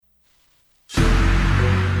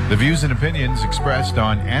The views and opinions expressed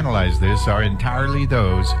on Analyze This are entirely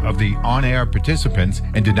those of the on-air participants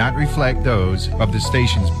and do not reflect those of the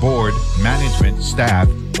station's board, management, staff,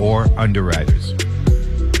 or underwriters.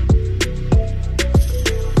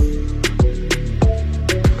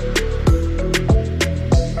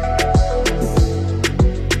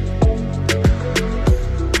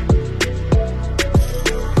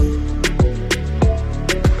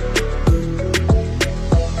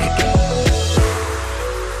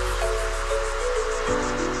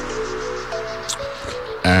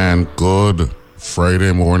 And good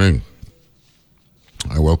Friday morning.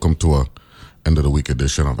 I welcome to a end of the week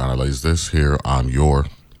edition of Analyze This here on your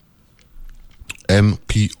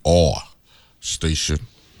NPR station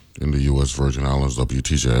in the U.S. Virgin Islands,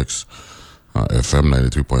 WTJX FM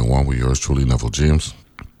 93.1 with yours truly, Neville James.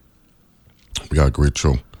 We got a great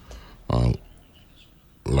show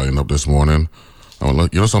lined up this morning. You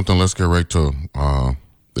know something? Let's get right to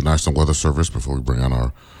the National Weather Service before we bring on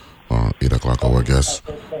our 8 o'clock hour guest.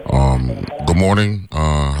 Good morning.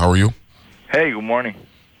 How are you? Hey, good morning.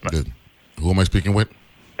 Good. Who am I speaking with?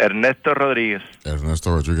 Ernesto Rodriguez.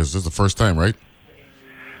 Ernesto Rodriguez. This is the first time, right?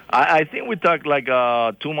 I think we talked like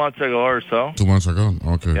 2 months ago or so. 2 months ago?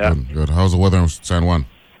 Okay, yeah. Good. How's the weather in San Juan?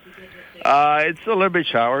 It's a little bit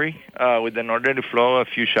showery. With the northerly flow, a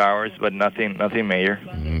few showers, but nothing major.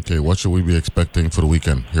 Okay, what should we be expecting for the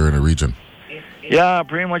weekend here in the region? Yeah,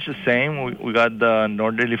 pretty much the same. We got the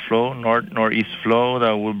northerly flow, northeast flow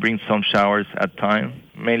that will bring some showers at times,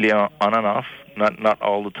 mainly on and off, not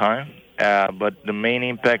all the time. But the main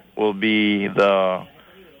impact will be the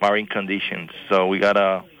marine conditions. So we got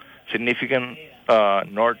a significant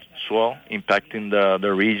north swell impacting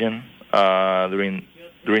the region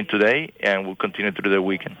during today, and will continue through the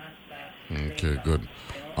weekend. Okay, good.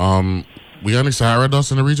 We got any Sahara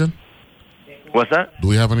dust in the region? What's that? Do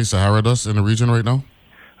we have any Sahara dust in the region right now?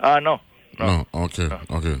 No. Okay.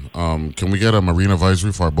 Can we get a marine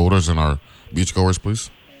advisory for our boaters and our beachgoers, please?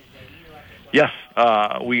 Yes.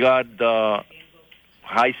 We got the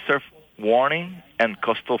high surf warning and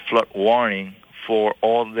coastal flood warning for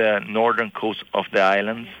all the northern coast of the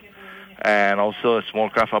islands, and also a small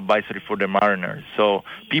craft advisory for the mariners. So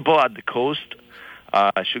people at the coast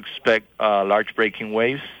should expect large breaking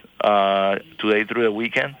waves today through the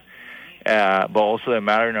weekend. But also the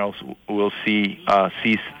mariners will see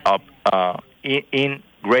seas up in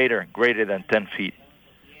greater than 10 feet.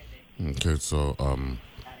 Okay, so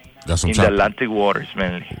got some in the Atlantic waters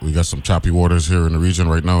mainly. We got some choppy waters here in the region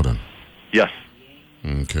right now then? Yes.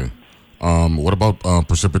 Okay. What about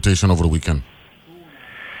precipitation over the weekend?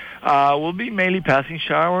 Will be mainly passing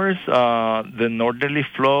showers. The northerly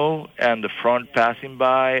flow and the front passing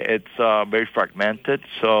by, it's very fragmented,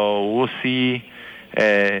 so we'll see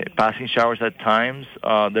passing showers at times.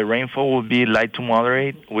 The rainfall will be light to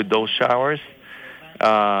moderate with those showers,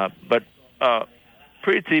 but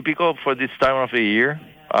pretty typical for this time of the year.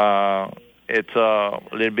 It's a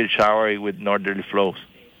little bit showery with northerly flow.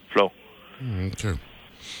 Okay.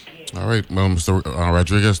 All right, well, Mr.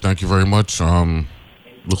 Rodriguez, thank you very much.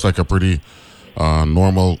 Looks like a pretty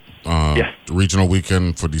normal regional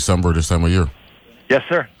weekend for December this time of year. Yes,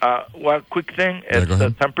 sir. One quick thing is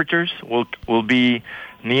the temperatures will be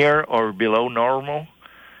near or below normal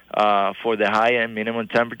for the high and minimum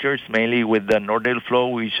temperatures. Mainly with the northerly flow,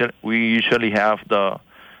 we usually have a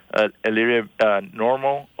little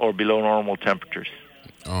normal or below normal temperatures.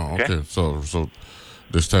 Oh, okay. So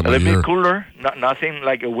this time of year, a little bit cooler. Nothing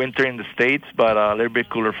like a winter in the States, but a little bit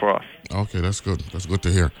cooler for us. Okay, that's good. That's good to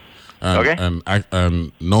hear. Okay.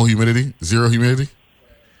 And no humidity, zero humidity.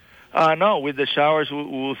 No, with the showers,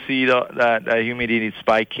 we'll see that humidity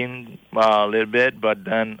spiking a little bit, but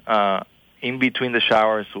then in between the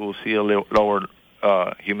showers, we'll see a little lower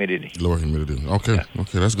humidity. Lower humidity. Okay,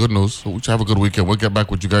 Okay, that's good news. So we should have a good weekend. We'll get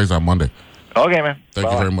back with you guys on Monday. Okay, man.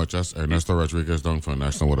 Thank you very much. That's Ernesto Rodriguez down from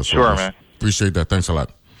National Weather Service. Sure, man. Appreciate that. Thanks a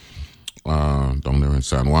lot. Down there in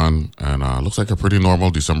San Juan, and looks like a pretty normal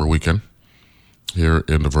December weekend here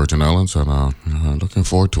in the Virgin Islands, and looking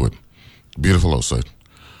forward to it. Beautiful outside.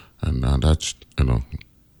 And that's,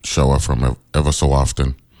 shower from ever so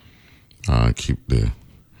often. Keep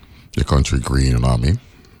the country green, you know what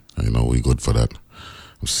I mean? We good for that.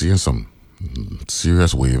 I'm seeing some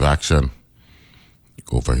serious wave action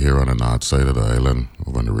over here on the north side of the island,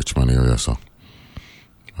 over in the Richmond area. So,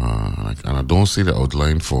 and I don't see the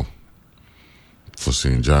outline for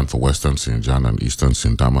St. John, for Western St. John and Eastern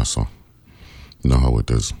St. Thomas. So, you know how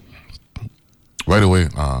it is. Right away,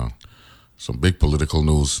 some big political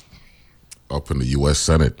news up in the U.S.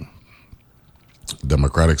 Senate.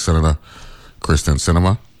 Democratic Senator Kyrsten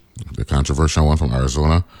Sinema, the controversial one from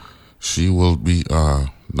Arizona, she will be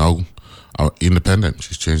now independent.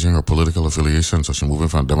 She's changing her political affiliation, so she's moving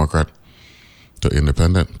from Democrat to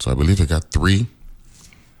independent. So I believe we got 3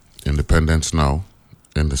 independents now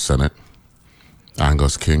in the Senate.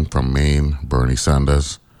 Angus King from Maine, Bernie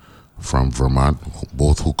Sanders from Vermont,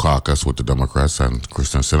 both who caucus with the Democrats, and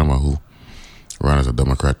Kristen Sinema, who ran as a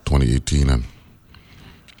Democrat 2018 and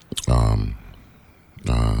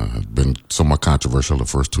been somewhat controversial the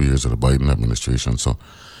first 2 years of the Biden administration. So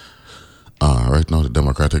right now the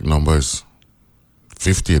Democratic number is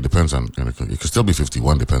 50. It depends on, it could still be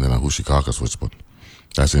 51 depending on who she caucus with, but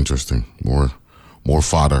that's interesting. More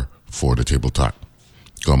fodder for the table talk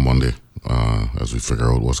come Monday as we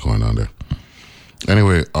figure out what's going on there.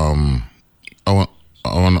 Anyway, I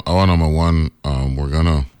want number one, we're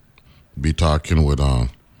gonna be talking with hold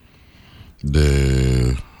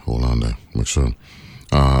on there, make sure,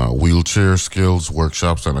 wheelchair skills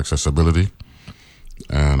workshops and accessibility,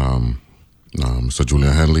 and Mr.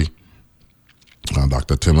 Julian Henley,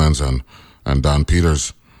 Dr. Timmons, and Don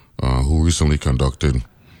Peters, who recently conducted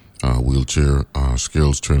wheelchair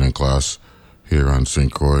skills training class here on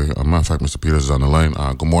St. Croix. Matter of fact, Mr. Peters is on the line.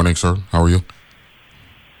 Good morning, sir. How are you?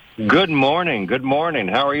 Good morning. Good morning.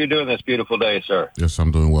 How are you doing this beautiful day, sir? Yes,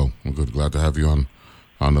 I'm doing well. I'm good. Glad to have you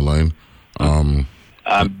on the line.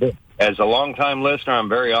 As a longtime listener, I'm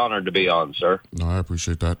very honored to be on, sir. No, I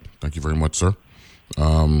appreciate that. Thank you very much, sir.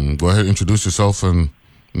 Go ahead, introduce yourself and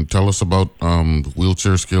tell us about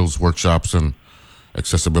wheelchair skills workshops and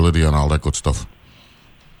accessibility and all that good stuff.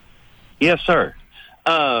 Yes, sir.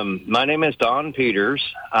 My name is Don Peters.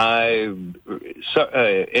 I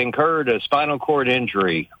incurred a spinal cord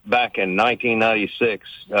injury back in 1996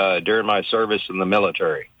 during my service in the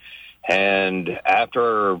military. And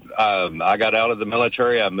after I got out of the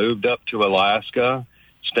military, I moved up to Alaska,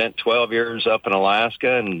 spent 12 years up in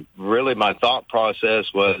Alaska, and really my thought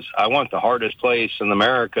process was I want the hardest place in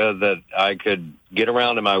America that I could get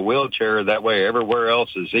around in my wheelchair. That way everywhere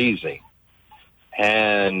else is easy.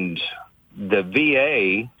 And the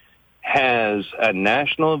VA has a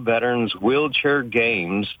National Veterans Wheelchair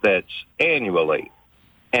Games that's annually.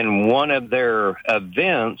 And one of their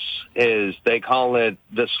events is, they call it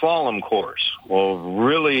the slalom course. Well,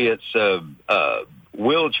 really, it's a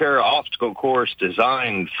wheelchair obstacle course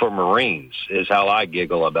designed for Marines, is how I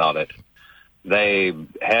giggle about it. They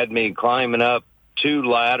had me climbing up 2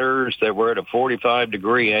 ladders that were at a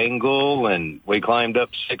 45-degree angle, and we climbed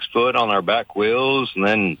up 6 foot on our back wheels, and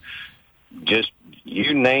then just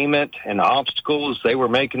you name it, and obstacles, they were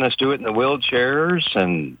making us do it in the wheelchairs.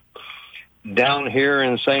 And down here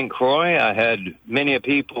in St. Croix, I had many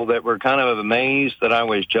people that were kind of amazed that I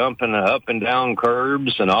was jumping up and down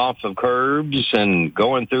curbs and off of curbs and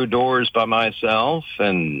going through doors by myself.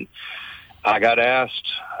 And I got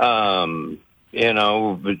asked, to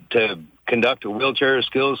conduct a wheelchair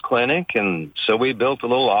skills clinic. And so we built a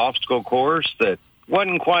little obstacle course that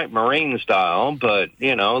wasn't quite Marine style, but,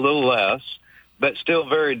 a little less, but still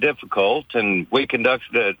very difficult. And we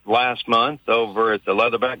conducted it last month over at the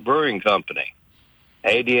Leatherback Brewing Company.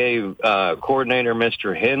 ADA coordinator,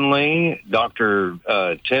 Mr. Henley, Dr.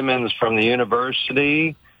 Timmons from the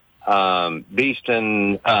university,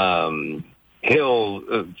 Beeston Hill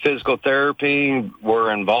Physical Therapy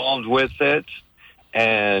were involved with it,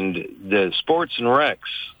 and the Sports and Recs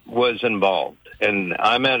was involved. And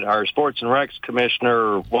I met our Sports and Recs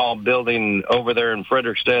commissioner while building over there in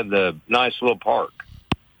Frederickstead the nice little park.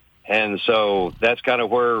 And so that's kind of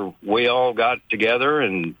where we all got together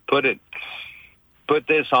and put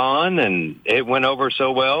this on, and it went over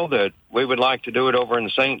so well that we would like to do it over in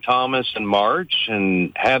St. Thomas in March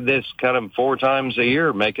and have this kind of 4 times a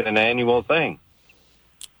year, make it an annual thing.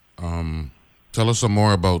 Tell us some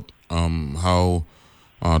more about how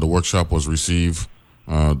the workshop was received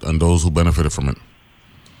and those who benefited from it.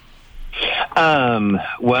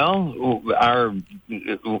 Well,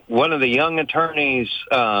 one of the young attorneys,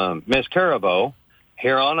 Miss Carabo,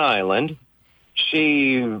 here on island,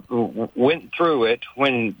 she went through it.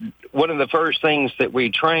 When one of the first things that we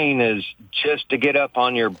train is just to get up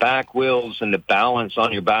on your back wheels and to balance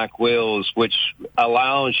on your back wheels, which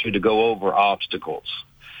allows you to go over obstacles.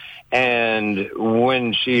 And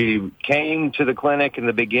when she came to the clinic in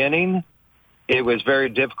the beginning, it was very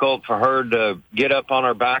difficult for her to get up on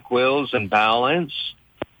her back wheels and balance.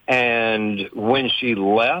 And when she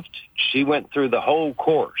left, she went through the whole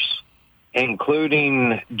course,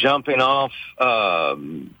 including jumping off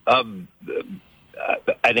an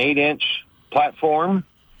 8-inch platform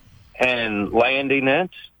and landing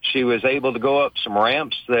it. She was able to go up some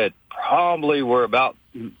ramps that probably were about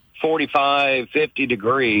 45, 50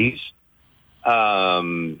 degrees,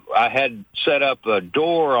 I had set up a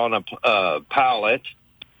door on a pallet,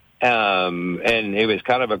 and it was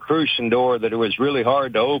kind of a crucian door that it was really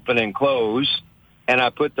hard to open and close. And I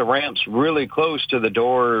put the ramps really close to the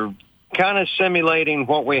door, kind of simulating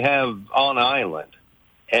what we have on island.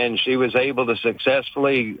 And she was able to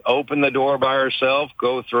successfully open the door by herself,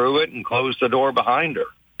 go through it, and close the door behind her.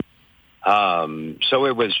 So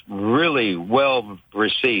it was really well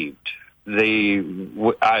received.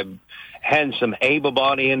 I had some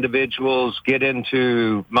able-bodied individuals get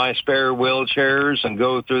into my spare wheelchairs and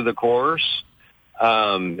go through the course,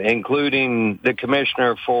 including the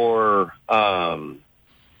commissioner for Voc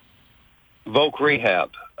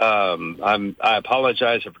Rehab. I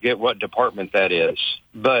apologize, I forget what department that is,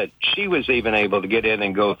 but she was even able to get in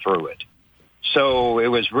and go through it. So it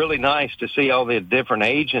was really nice to see all the different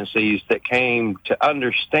agencies that came to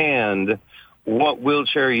understand what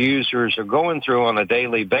wheelchair users are going through on a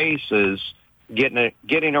daily basis,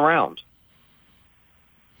 getting around.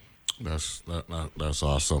 That's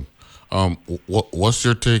awesome. What's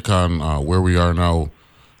your take on where we are now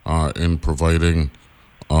in providing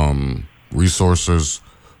resources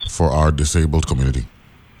for our disabled community?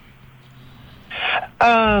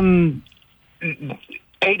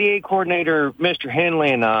 ADA coordinator Mr.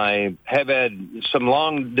 Henley and I have had some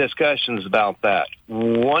long discussions about that.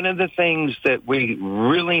 One of the things that we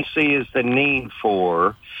really see is the need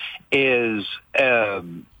for is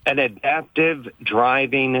an adaptive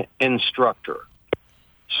driving instructor.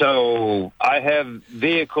 So I have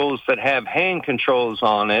vehicles that have hand controls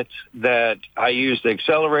on it that I use the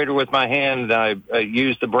accelerator with my hand and I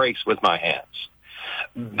use the brakes with my hands.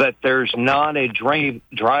 But there's not a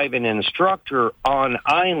driving instructor on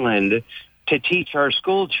island to teach our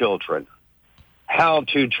school children how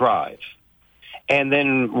to drive. And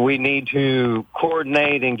then we need to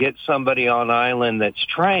coordinate and get somebody on island that's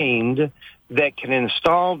trained that can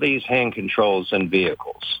install these hand controls in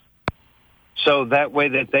vehicles. So that way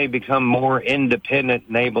that they become more independent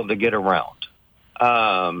and able to get around.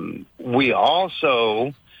 We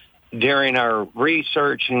also, during our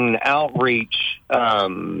research and outreach,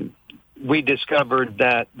 we discovered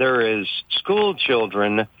that there is school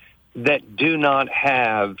children that do not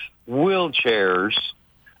have wheelchairs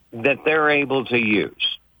that they're able to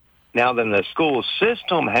use. Now, then the school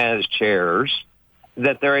system has chairs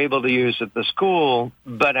that they're able to use at the school,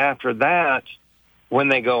 but after that, when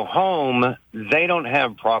they go home, they don't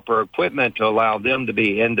have proper equipment to allow them to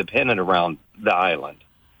be independent around the island.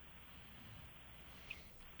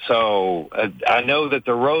 So I know that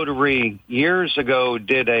the Rotary years ago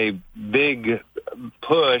did a big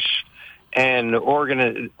push and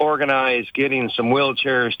organized getting some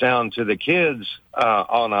wheelchairs down to the kids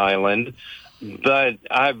on island. But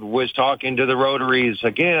I was talking to the Rotaries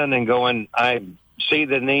again and going, I see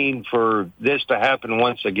the need for this to happen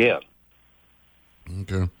once again.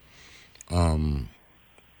 Okay.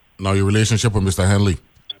 Now your relationship with Mr. Henley,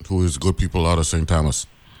 who is good people out of St. Thomas.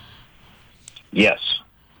 Yes.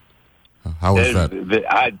 How is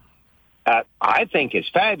that? I think it's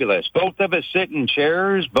fabulous. Both of us sit in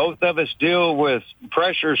chairs. Both of us deal with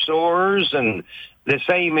pressure sores and the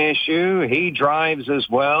same issue. He drives as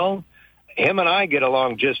well. Him and I get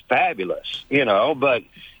along just fabulous, but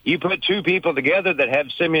you put two people together that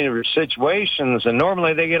have similar situations, and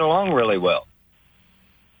normally they get along really well.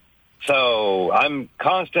 So I'm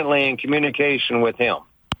constantly in communication with him.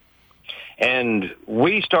 And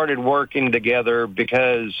we started working together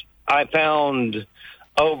because I found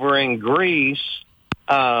over in Greece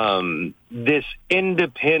this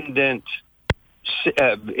independent,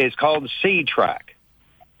 it's called C-Track.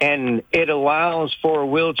 And it allows for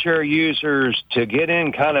wheelchair users to get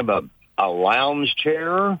in kind of a lounge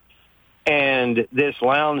chair. And this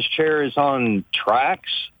lounge chair is on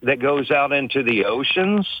tracks that goes out into the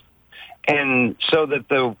oceans. And so that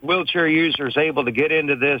the wheelchair user is able to get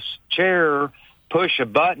into this chair, push a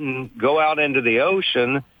button, go out into the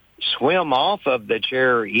ocean, swim off of the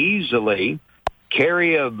chair easily,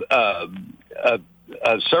 carry a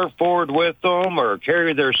surfboard with them, or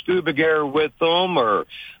carry their scuba gear with them, or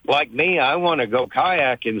like me, I want to go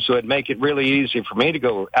kayaking, so it'd make it really easy for me to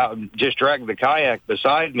go out and just drag the kayak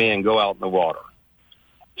beside me and go out in the water.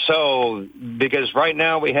 So, because right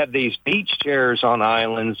now we have these beach chairs on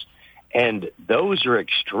islands, and those are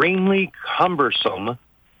extremely cumbersome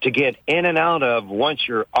to get in and out of once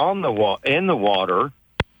you're on in the water,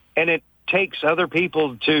 and it takes other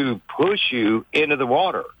people to push you into the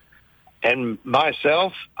water. And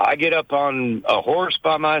myself, I get up on a horse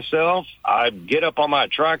by myself. I get up on my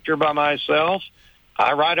tractor by myself.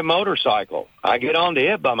 I ride a motorcycle. I get onto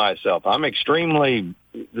it by myself. I'm extremely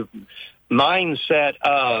the mindset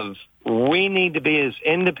of we need to be as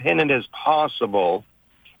independent as possible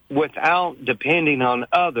without depending on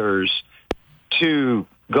others to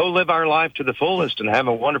go live our life to the fullest and have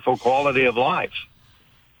a wonderful quality of life.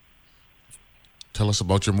 Tell us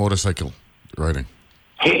about your motorcycle riding.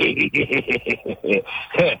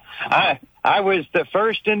 I was the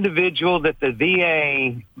first individual that the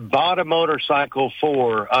VA bought a motorcycle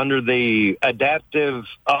for under the Adaptive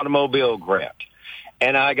Automobile Grant.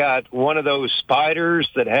 And I got one of those Spyders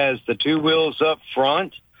that has the two wheels up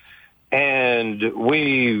front. And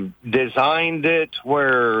we designed it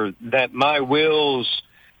where that my wheels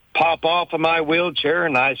pop off of my wheelchair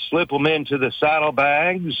and I slip them into the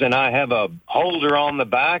saddlebags. And I have a holder on the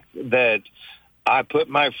back that I put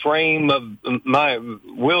my frame of my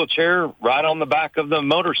wheelchair right on the back of the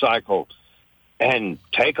motorcycle and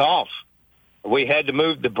take off. We had to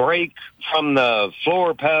move the brake from the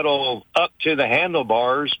floor pedal up to the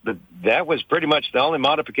handlebars, but that was pretty much the only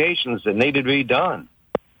modifications that needed to be done.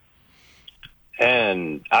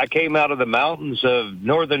 And I came out of the mountains of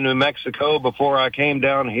northern New Mexico before I came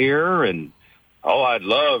down here, and I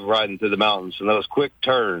love riding through the mountains and those quick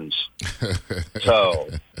turns. So...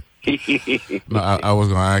 No, I was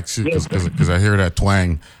going to ask you because I hear that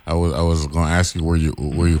twang. I was going to ask you where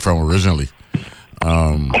you from originally.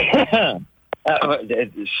 6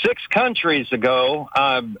 countries ago,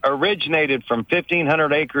 I originated from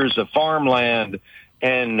 1,500 acres of farmland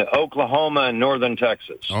in Oklahoma and northern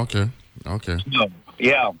Texas. Okay. So,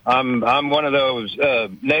 yeah, I'm one of those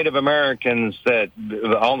Native Americans that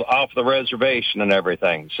off the reservation and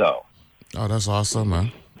everything. So. Oh, that's awesome,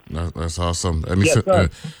 man. That's awesome. And yes,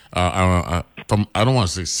 I don't want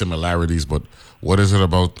to say similarities, but what is it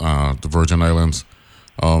about the Virgin Islands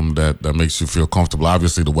that makes you feel comfortable?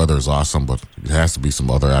 Obviously, the weather is awesome, but it has to be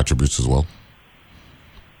some other attributes as well.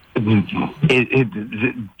 It's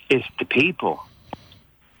the people.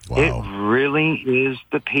 Wow. It really is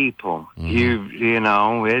the people. Mm-hmm. You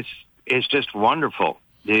know, it's just wonderful.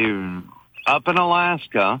 Up in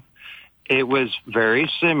Alaska, it was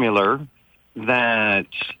very similar. That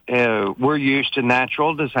we're used to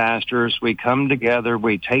natural disasters. We come together.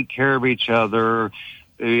 We take care of each other.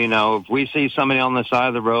 You know, if we see somebody on the side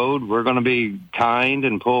of the road, we're going to be kind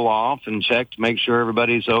and pull off and check to make sure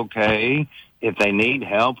everybody's okay. If they need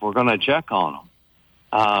help, we're going to check on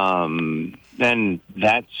them. And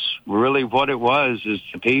that's really what it was, is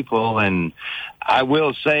the people. And I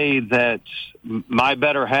will say that my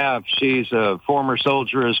better half, she's a former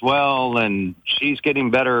soldier as well, and she's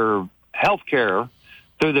getting better health care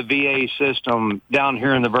through the VA system down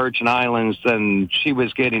here in the Virgin Islands than she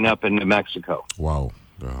was getting up in New Mexico. Wow.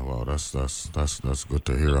 Well, that's good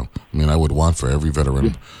to hear. I mean, I would want for every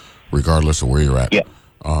veteran, regardless of where you're at,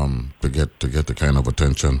 to get the kind of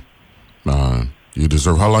attention you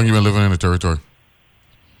deserve. How long you been living in the territory?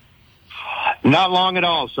 Not long at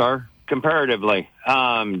all, sir. Comparatively,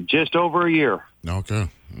 just over a year. Okay.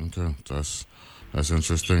 That's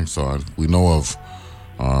interesting. So we know of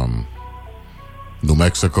New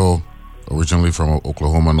Mexico, originally from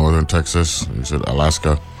Oklahoma, northern Texas. You said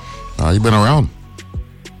Alaska. You've been around.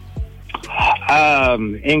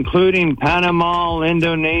 Including Panama,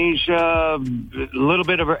 Indonesia, a little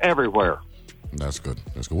bit of everywhere. That's good.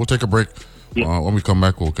 We'll take a break. When we come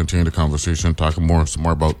back, we'll continue the conversation, talking some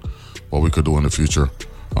more about what we could do in the future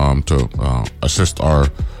to assist our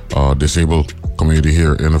disabled community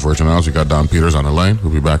here in the Virgin Islands. We got Don Peters on the line.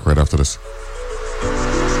 We'll be back right after this.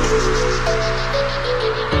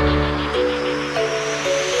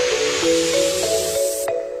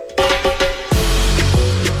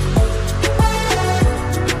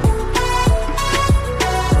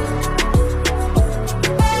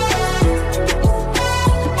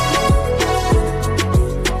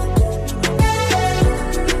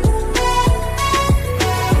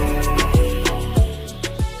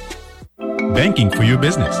 Banking for your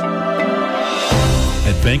business.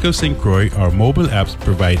 At Bank of St. Croix, our mobile apps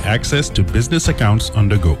provide access to business accounts on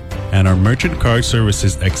the go, and our merchant card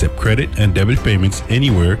services accept credit and debit payments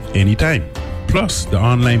anywhere, anytime. Plus, the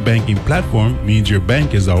online banking platform means your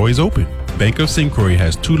bank is always open. Bank of St. Croix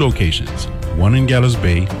has 2 locations, one in Gallows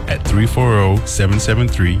Bay at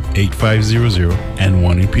 340-773-8500 and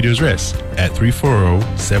one in Peters Rest at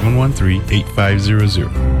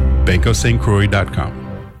 340-713-8500. bankofstcroix.com.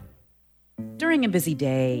 During a busy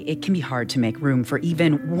day, it can be hard to make room for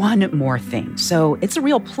even one more thing. So it's a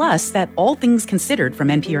real plus that All Things Considered from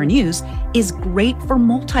NPR News is great for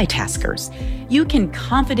multitaskers. You can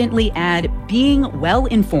confidently add being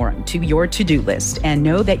well-informed to your to-do list and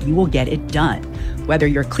know that you will get it done. Whether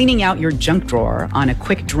you're cleaning out your junk drawer on a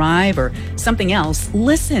quick drive or something else,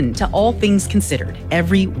 listen to All Things Considered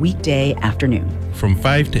every weekday afternoon. From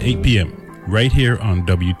 5 to 8 p.m., right here on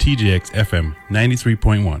WTJX FM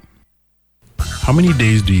 93.1. How many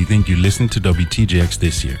days do you think you listened to WTJX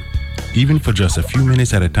this year? Even for just a few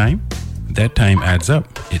minutes at a time? That time adds up.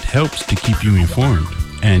 It helps to keep you informed.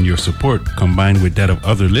 And your support, combined with that of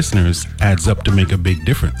other listeners, adds up to make a big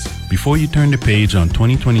difference. Before you turn the page on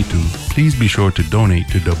 2022, please be sure to donate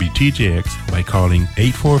to WTJX by calling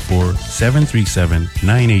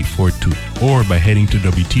 844-737-9842 or by heading to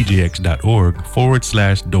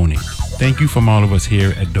WTJX.org/donate. Thank you from all of us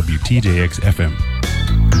here at WTJX FM.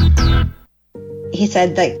 He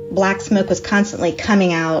said that black smoke was constantly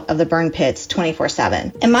coming out of the burn pits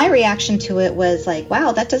 24/7. And my reaction to it was like,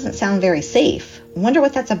 wow, that doesn't sound very safe. I wonder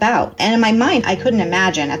what that's about. And in my mind, I couldn't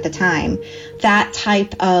imagine at the time that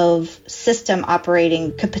type of system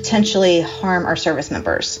operating could potentially harm our service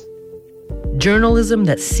members. Journalism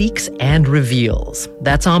that seeks and reveals.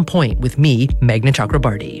 That's On Point with me, Meghna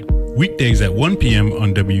Chakrabarty. Weekdays at 1 p.m.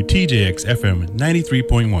 on WTJX FM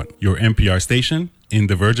 93.1, your NPR station in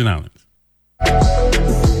the Virgin Islands.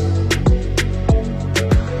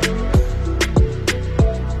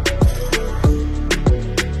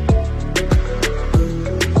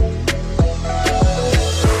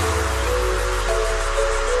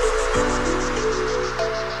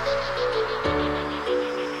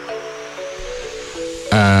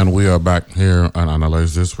 And we are back here and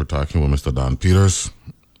Analyze This. We're talking with Mr. Don Peters.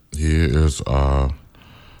 He is a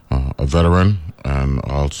veteran, and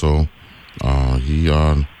also he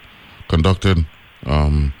conducted,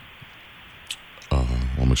 let me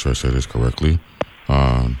make sure I say this correctly,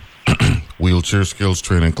 wheelchair skills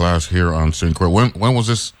training class here on St. Croix. When was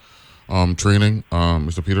this training,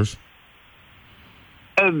 Mr. Peters?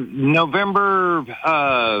 November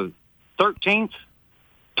 13th,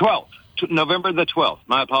 12th. November the 12th.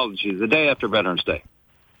 My apologies. The day after Veterans Day.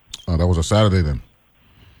 That was a Saturday then?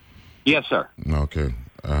 Yes, sir. Okay.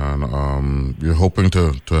 And you're hoping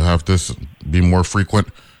to have this be more frequent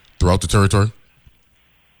throughout the territory?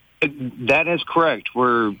 That is correct.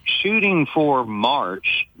 We're shooting for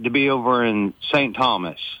March to be over in St.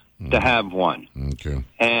 Thomas to have one. Okay.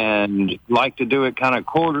 And like to do it kind of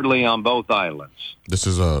quarterly on both islands. This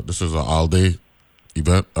is a all day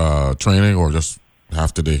event training, or just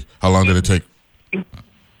half the day? How long did it take?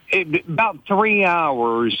 About 3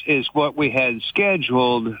 hours is what we had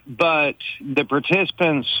scheduled, but the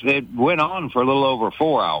participants, it went on for a little over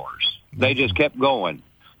 4 hours. They just kept going.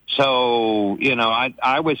 So,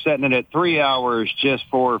 I was setting it at 3 hours just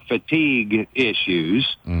for fatigue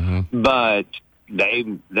issues, but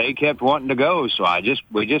they kept wanting to go, so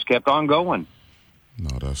we just kept on going.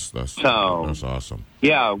 No, that's awesome.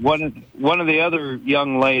 Yeah, one of the other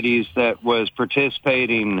young ladies that was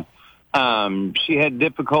participating, she had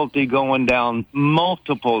difficulty going down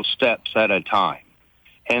multiple steps at a time.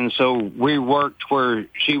 And so we worked where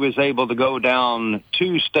she was able to go down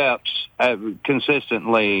 2 steps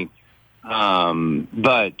consistently.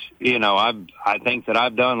 But, I think that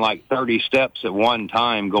I've done like 30 steps at one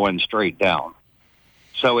time going straight down.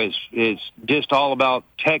 So it's just all about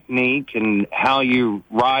technique and how you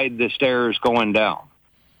ride the stairs going down.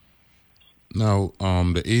 Now,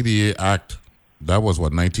 the ADA Act, that was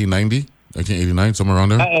what, 1990, 1989, somewhere around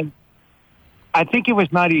there? I think it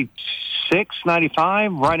was 96,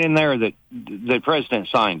 95, right in there that the president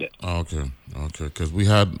signed it. Okay, because we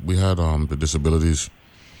had the disabilities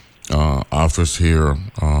office here.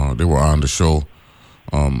 They were on the show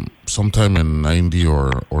sometime in 90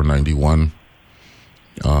 or 91.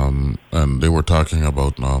 And they were talking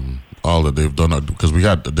about all that they've done, because we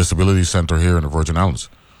got the Disability Center here in the Virgin Islands.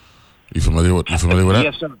 You familiar with that?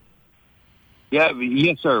 Yes, sir. Yeah,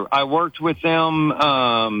 yes, sir. I worked with them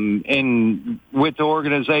and with the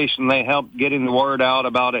organization. They helped getting the word out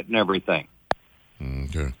about it and everything.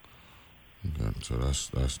 Okay. So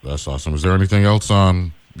that's awesome. Is there anything else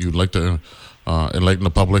you'd like to enlighten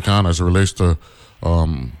the public on as it relates to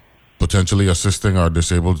potentially assisting our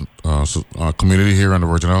disabled community here in the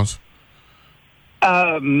Virgin Islands?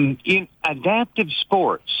 In adaptive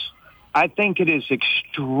sports, I think it is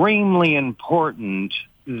extremely important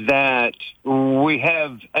that we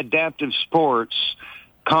have adaptive sports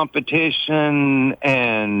competition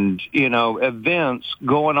and, events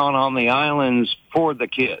going on the islands for the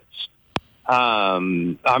kids.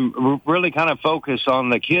 I'm really kind of focused on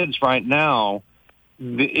the kids right now.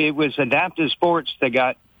 It was adaptive sports that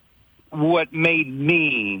got what made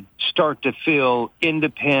me start to feel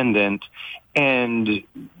independent and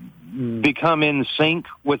become in sync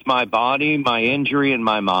with my body, my injury, and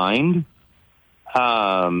my mind.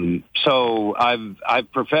 So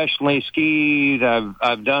I've professionally skied.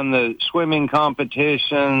 I've done the swimming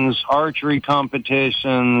competitions, archery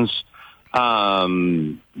competitions,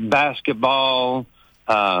 basketball.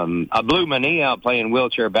 I blew my knee out playing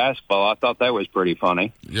wheelchair basketball. I thought that was pretty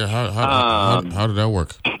funny. Yeah, how did that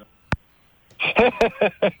work?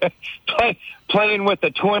 Playing with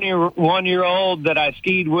a 21-year-old that I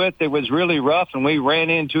skied with, it was really rough, and we ran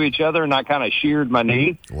into each other, and I kind of sheared my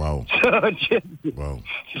knee. Wow. But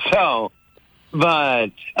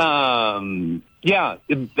yeah,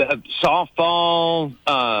 softball.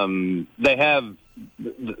 They have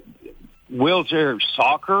wheelchair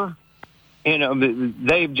soccer. You know,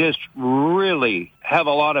 they just really have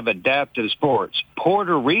a lot of adaptive sports.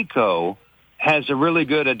 Puerto Rico has a really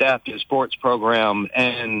good adaptive sports program,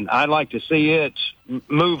 and I'd like to see it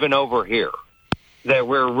moving over here, that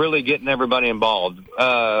we're really getting everybody involved.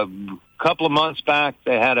 A couple of months back,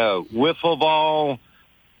 they had a wiffle ball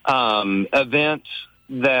event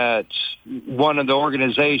that one of the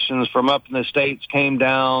organizations from up in the States came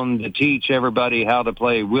down to teach everybody how to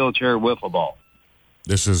play wheelchair wiffle ball.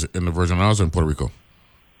 This is in the Virgin Islands or in Puerto Rico?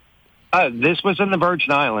 This was in the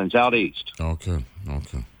Virgin Islands, out east. Okay.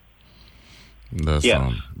 That's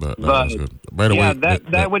yes. That was good. By the way,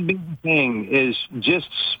 that would be the thing, is just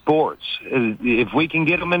sports. If we can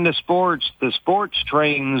get them into sports, the sports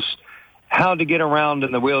trains how to get around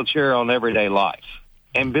in the wheelchair on everyday life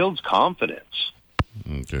and builds confidence.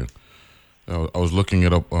 Okay. I was looking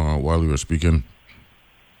it up while we were speaking.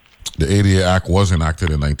 The ADA Act was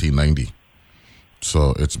enacted in 1990.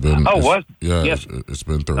 So it's been yes. It's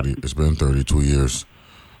been 32 years.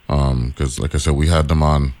 Because like I said, we had them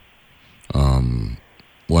on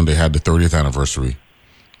when they had the 30th anniversary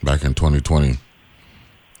back in 2020,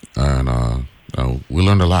 and we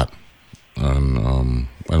learned a lot, and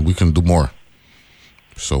we can do more.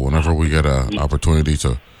 So whenever we get an opportunity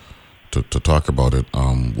to talk about it,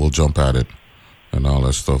 we'll jump at it and all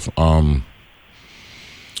that stuff.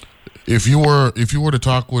 If you were to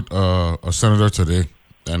talk with a senator today,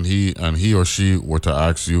 and he or she were to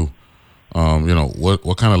ask you,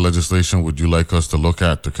 what kind of legislation would you like us to look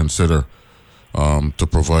at, to consider, to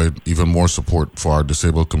provide even more support for our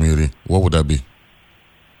disabled community, what would that be?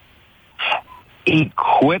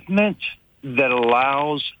 Equipment that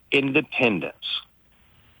allows independence.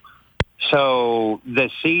 So the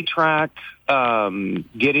sea track,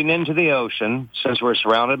 getting into the ocean, since we're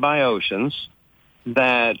surrounded by oceans,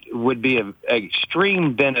 that would be an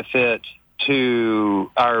extreme benefit to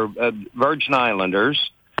our Virgin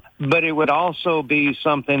Islanders. But it would also be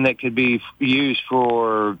something that could be used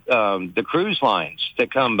for the cruise lines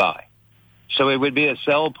that come by. So it would be a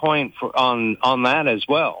sell point on that as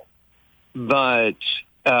well. But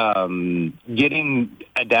getting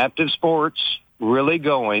adaptive sports really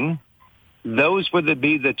going, those would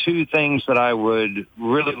be the two things that I would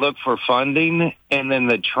really look for funding, and then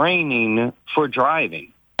the training for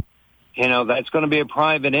driving. That's going to be a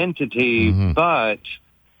private entity, but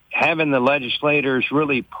having the legislators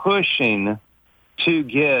really pushing to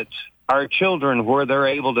get our children where they're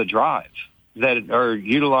able to drive, that are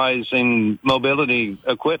utilizing mobility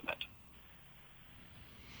equipment.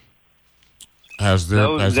 Has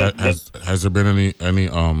there been any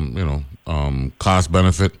cost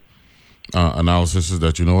benefit analysis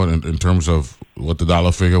that in terms of what the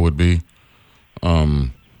dollar figure would be,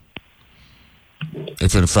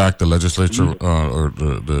 if in fact the legislature or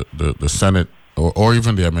the Senate or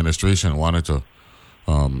even the administration wanted to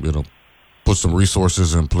put some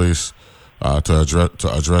resources in place to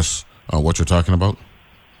address what you're talking about?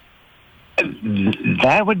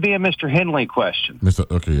 That would be a Mr. Henley question.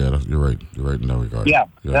 Okay, yeah, you're right. You're right in that regard. Yeah.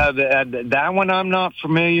 That one I'm not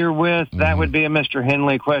familiar with. That would be a Mr.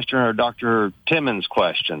 Henley question or Dr. Timmons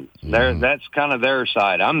question. That's kind of their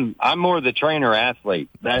side. I'm more the trainer athlete.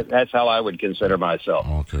 That's how I would consider myself.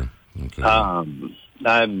 Okay.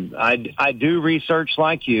 I do research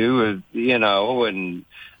like you, and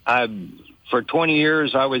for 20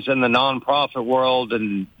 years I was in the nonprofit world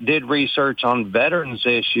and did research on veterans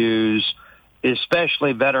issues,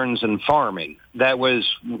 especially veterans in farming. I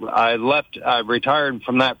retired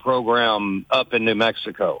from that program up in New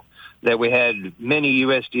Mexico, that we had many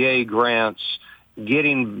USDA grants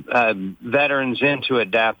getting veterans into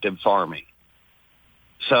adaptive farming.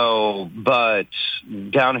 So, but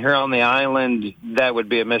down here on the island, that would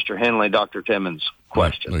be a Mr. Henley, Dr. Timmons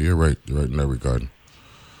question. No, you're right. You're right in that regard.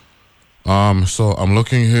 So I'm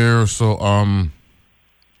looking here. So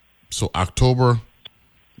October,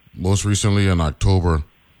 most recently in October,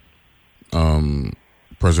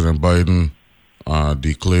 President Biden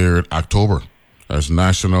declared October as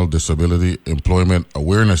National Disability Employment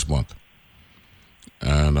Awareness Month.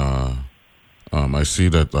 And I see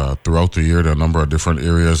that throughout the year, there are a number of different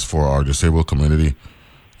areas for our disabled community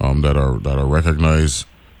that are recognized.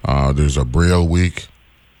 There's a Braille Week.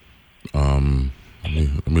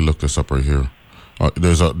 Let me look this up right here.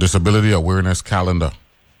 There's a Disability Awareness Calendar,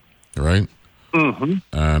 right? Mm-hmm.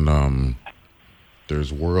 And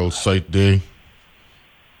there's World Sight Day.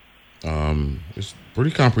 It's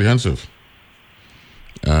pretty comprehensive.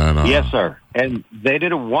 And, yes, sir. And they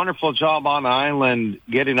did a wonderful job on the island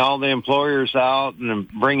getting all the employers out and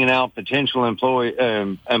bringing out potential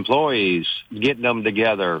employees, getting them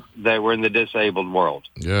together that were in the disabled world.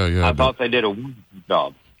 Yeah. I thought they did a wonderful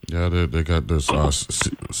job. Yeah, they got this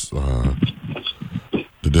the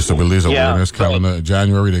Disabilities Awareness Calendar. In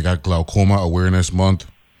January, they got Glaucoma Awareness Month.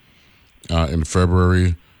 In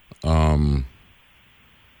February,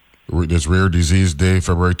 there's Rare Disease Day,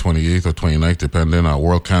 February 28th or 29th, depending on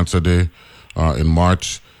World Cancer Day. In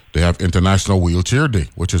March, they have International Wheelchair Day,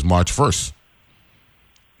 which is March 1st.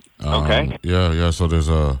 Okay. Yeah. So there's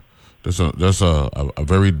a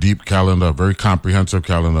very deep calendar, very comprehensive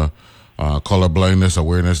calendar. Color Blindness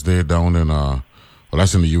Awareness Day down in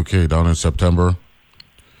that's in the UK, down in September.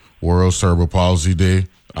 World Cerebral Palsy Day,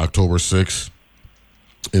 October 6th.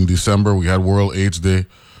 In December, we had World AIDS Day.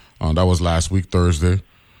 That was last week, Thursday.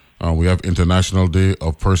 We have International Day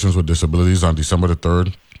of Persons with Disabilities on December the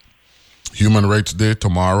 3rd. Human Rights Day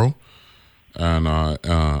tomorrow. And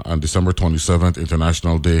on December 27th,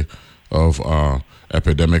 International Day of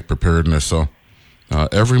Epidemic Preparedness. So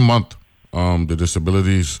every month, the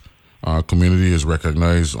disabilities community is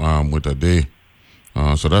recognized with a day.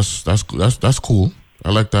 So that's cool. I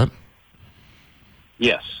like that.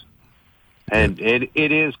 Yes. And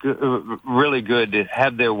it is really good to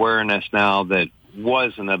have the awareness now that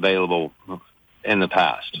wasn't available in the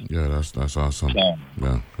past. Yeah, that's awesome. Yeah.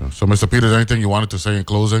 So, Mr. Peters, anything you wanted to say in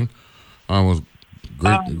closing? It was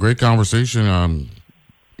great conversation.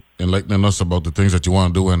 Enlightening us about the things that you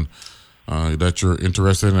want to do and that you're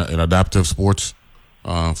interested in adaptive sports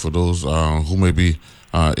for those who may be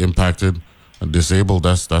impacted and disabled.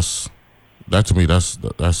 That to me,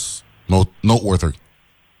 that's noteworthy.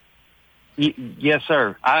 Yes,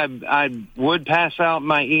 sir. I would pass out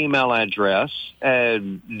my email address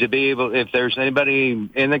to be able, if there's anybody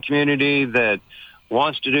in the community that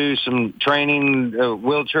wants to do some training,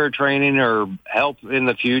 wheelchair training or help in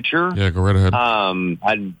the future. Yeah, go right ahead.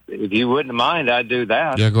 If you wouldn't mind, I'd do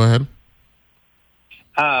that. Yeah, go ahead.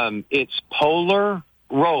 It's Polar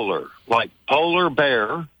Roller, like polar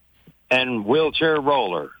bear and wheelchair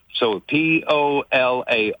roller. So POLAR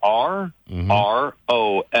ROLLER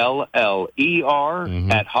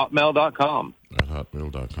at hotmail.com. At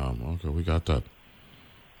hotmail.com. Okay, we got that.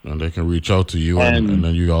 And they can reach out to you and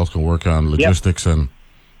then you all can work on logistics and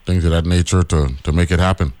things of that nature to make it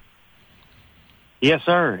happen. Yes,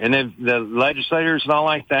 sir. And if the legislators and all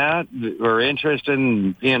like that are interested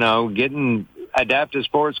in, getting adaptive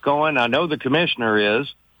sports going, I know the commissioner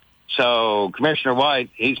is. So Commissioner White,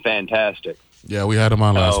 he's fantastic. Yeah, we had him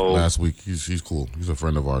on last week. He's cool. He's a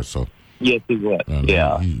friend of ours. So yes, he was. And,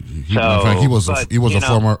 yeah. In fact, he was a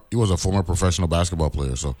former professional basketball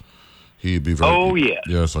player. So he'd be very. Oh yeah.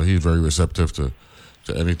 Yeah. So he's very receptive to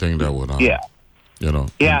anything that would enhance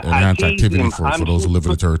I activity for those who live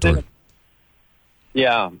in the territory.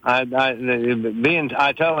 Yeah, I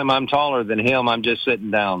tell him I'm taller than him. I'm just sitting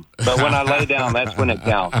down. But when I lay down, that's when it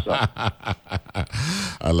counts. So.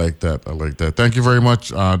 I like that. Thank you very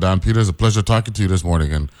much, Don Peters. A pleasure talking to you this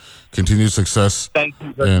morning, and continued success. Thank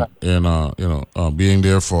you very much. In being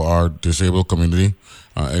there for our disabled community.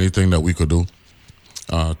 Anything that we could do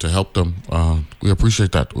to help them, we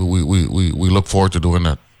appreciate that. We look forward to doing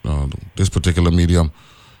that. This particular medium,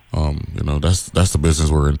 that's the business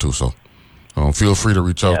we're into. So. Feel free to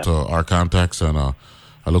reach out to our contacts, and I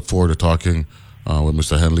look forward to talking with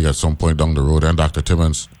Mr. Henley at some point down the road, and Dr.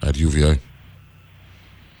 Timmons at UVA.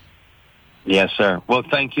 Yes, sir. Well,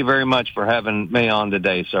 thank you very much for having me on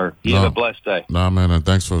today, sir. You have a blessed day. Nah, man, and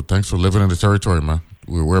thanks for living in the territory, man.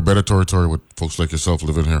 We're a better territory with folks like yourself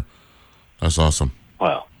living here. That's awesome.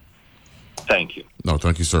 Well, thank you. No,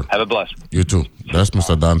 thank you, sir. Have a blessed one. You too. That's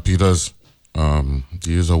Mr. Don Peters.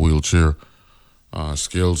 He is a wheelchair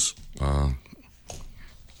skills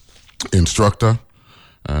instructor,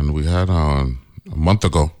 and we had a month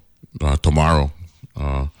ago tomorrow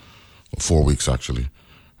 4 weeks actually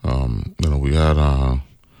We had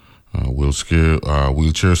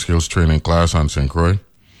wheelchair skills training class on St. Croix,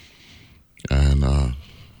 and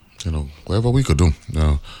whatever we could do.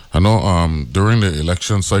 I know during the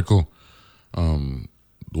election cycle, one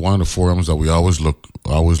of the forums that we always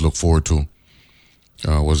look forward to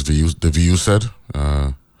was the VU said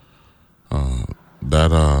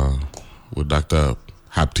that with Dr.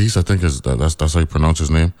 Haptis, I think that's how you pronounce his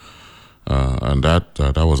name, and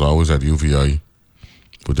that was always at UVI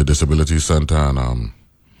with the Disability Center, and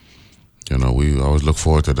we always look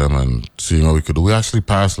forward to them and seeing what we could do. We actually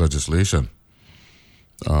passed legislation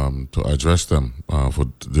to address them for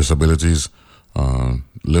disabilities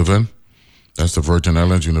living. That's the Virgin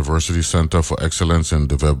Islands University Center for Excellence in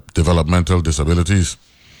Developmental Disabilities.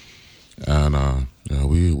 And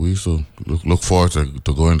we used to look forward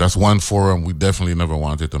to going. That's one forum we definitely never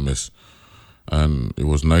wanted to miss. And it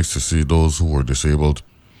was nice to see those who were disabled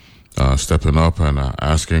stepping up and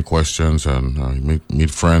asking questions and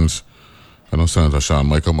meet friends. I know Senator Sean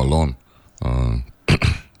Michael Malone,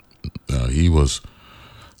 he was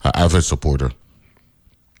an avid supporter.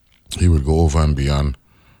 He would go over and beyond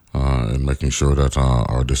in making sure that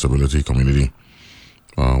our disability community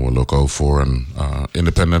will look out for, and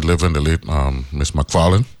independent living, the late Miss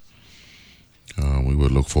McFarlane. We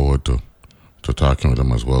would look forward to talking with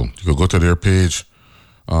them as well. You could go to their page,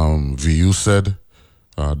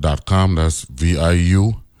 viuced.com. That's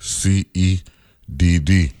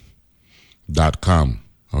VIUCEDD.com.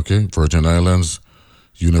 Okay, Virgin Islands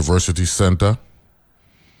University Center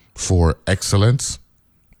for Excellence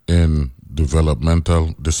in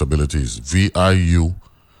Developmental Disabilities.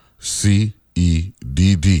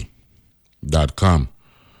 VIUCEDD.com.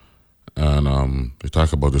 And they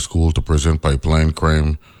talk about the School to Prison Pipeline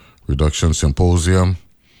Crime Reduction Symposium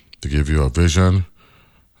to give you a vision.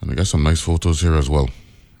 And they got some nice photos here as well.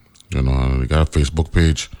 They got a Facebook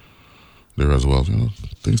page there as well.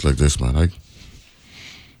 Things like this, man.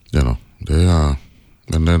 They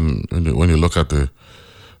and then when you look at the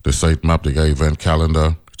site map, they got event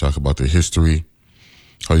calendar. Talk about the history,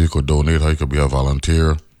 how you could donate, how you could be a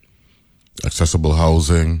volunteer, accessible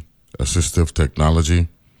housing, assistive technology,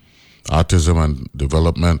 Autism and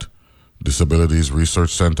Development Disabilities Research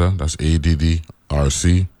Center, that's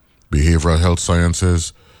ADDRC, Behavioral Health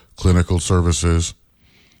Sciences, Clinical Services,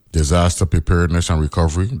 Disaster Preparedness and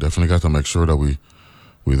Recovery. Definitely got to make sure that we're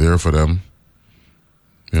there for them,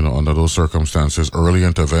 under those circumstances. Early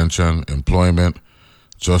intervention, employment,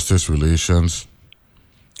 justice relations,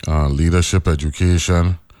 leadership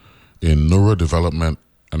education in neurodevelopment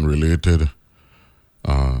and related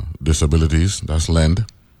disabilities. That's LEND.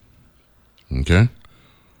 Okay?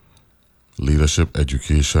 Leadership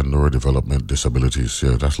education, neurodevelopment disabilities.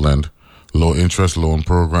 Yeah, that's LEND. Low interest loan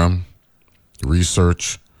program,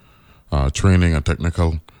 research, training and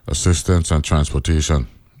technical assistance and transportation.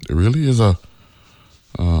 It really is a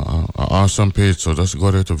awesome page. So just go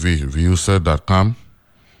there to viuced.com.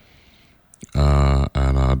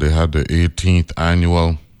 And they had the 18th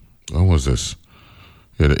annual, when was this?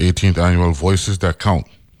 Yeah, the 18th annual Voices That Count.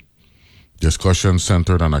 Discussion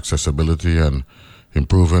centered on accessibility and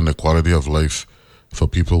improving the quality of life for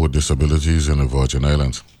people with disabilities in the Virgin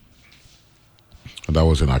Islands. And that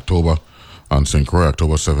was in October on St. Croix,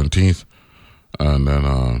 October 17th. And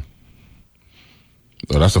then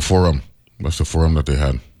that's the forum. That's the forum that they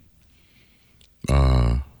had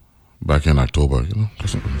back in October.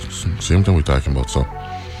 Same thing we're talking about. So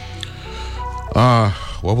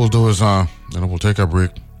what we'll do is we'll take a break.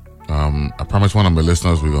 I promised one of my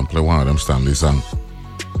listeners we're going to play one of them Stanley songs.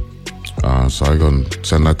 So I'm going to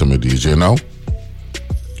send that to my DJ now.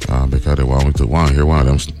 Because they want to hear one of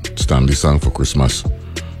them Stanley songs for Christmas.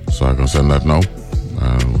 So I'm going to send that now.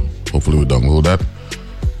 Hopefully we download that.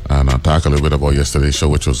 And talk a little bit about yesterday's show,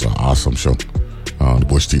 which was an awesome show. The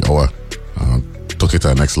Bush Tea Hour. Took it to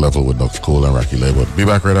the next level with Dr. Cole and Rocky Label. Be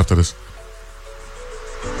back right after this.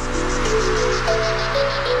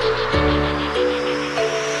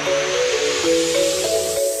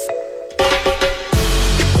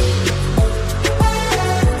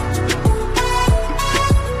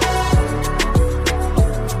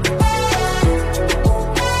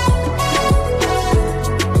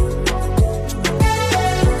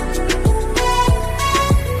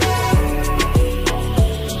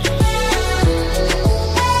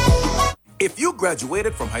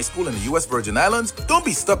 Graduated from high school in the U.S. Virgin Islands, don't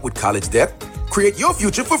be stuck with college debt. Create your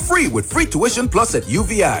future for free with free tuition plus at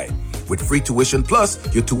UVI. With free tuition plus,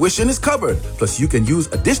 your tuition is covered. Plus, you can use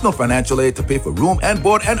additional financial aid to pay for room and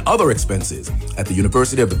board and other expenses. At the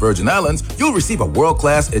University of the Virgin Islands, you'll receive a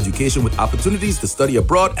world-class education with opportunities to study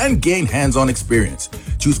abroad and gain hands-on experience.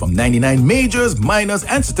 Choose from 99 majors, minors,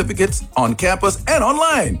 and certificates on campus and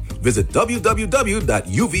online. Visit www.uvi.edu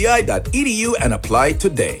and apply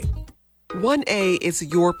today. 1A is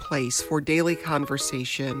your place for daily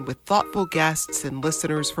conversation with thoughtful guests and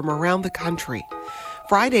listeners from around the country.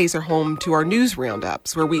 Fridays are home to our news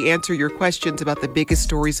roundups, where we answer your questions about the biggest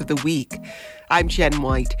stories of the week. I'm Jen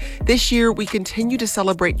White. This year, we continue to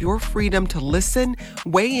celebrate your freedom to listen,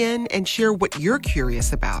 weigh in, and share what you're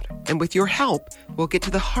curious about. And with your help, we'll get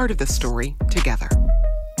to the heart of the story together.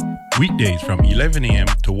 Weekdays from 11 a.m.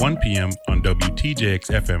 to 1 p.m. on WTJX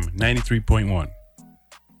FM 93.1.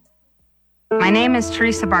 My name is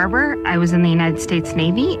Teresa Barber. I was in the United States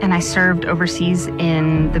Navy, and I served overseas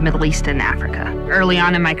in the Middle East and Africa. Early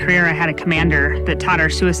on in my career, I had a commander that taught our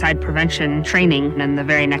suicide prevention training, and the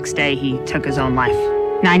very next day, he took his own life.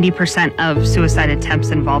 90% of suicide attempts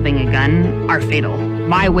involving a gun are fatal.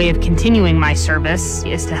 My way of continuing my service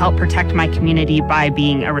is to help protect my community by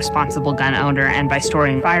being a responsible gun owner and by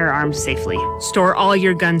storing firearms safely. Store all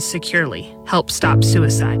your guns securely. Help stop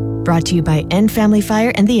suicide. Brought to you by End Family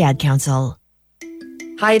Fire and the Ad Council.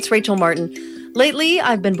 Hi, it's Rachel Martin. Lately,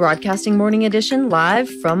 I've been broadcasting Morning Edition live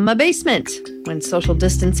from my basement. When social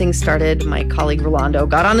distancing started, my colleague Rolando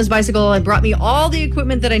got on his bicycle and brought me all the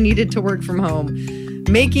equipment that I needed to work from home.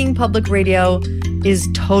 Making public radio is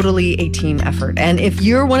totally a team effort. And if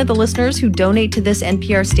you're one of the listeners who donate to this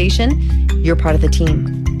NPR station, you're part of the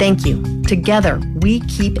team. Thank you. Together, we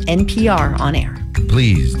keep NPR on air.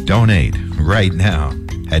 Please donate right now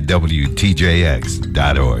at WTJX.org.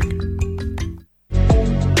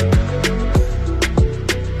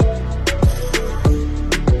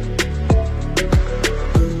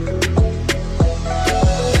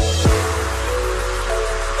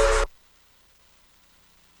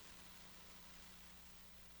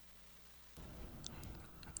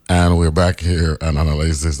 And we're back here and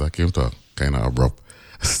analyze this. I came to kind of abrupt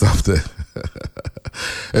stuff there.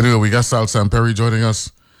 Anyway, we got Sal Samperry joining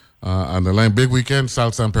us on the line. Big weekend,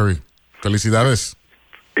 Sal Samperry. Felicidades.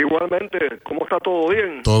 Igualmente, ¿cómo está todo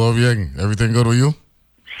bien? Todo bien. Everything good with you?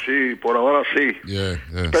 Sí, por ahora sí. Yeah.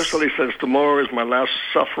 Especially since tomorrow is my last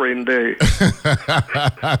suffering day.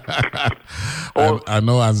 I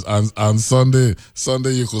know on Sunday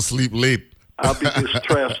you could sleep late. I'll be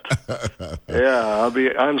distressed.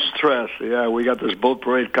 I'm stressed. Yeah, we got this boat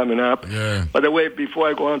parade coming up. Yeah. By the way, before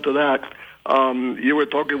I go on to that, you were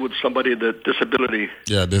talking with somebody with disability.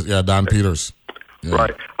 Yeah, Don Peters. Yeah.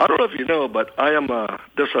 Right. I don't know if you know, but I am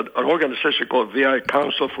there's an organization called VI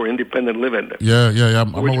Council for Independent Living. Yeah.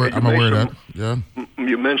 I'm aware of that. Yeah.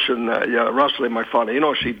 You mentioned, Rosalind McFarlane. You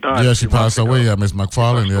know, she died. Yeah, she passed away. Yeah, Miss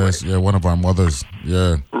McFarlane. Yes, one of our mothers.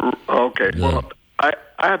 Yeah. Okay. Yeah. Well,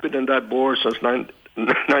 I have been in that board since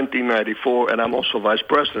 1994, and I'm also vice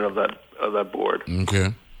president of that board.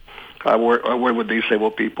 Okay. I work with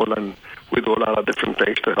disabled people, and we do a lot of different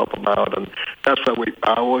things to help them out, and that's why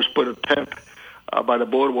I always put a tent by the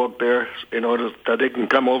boardwalk there in order that they can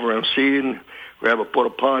come over and see. And we have a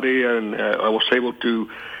porta potty, and I was able to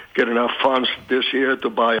get enough funds this year to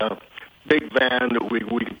buy a big van. We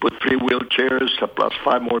put 3 wheelchairs plus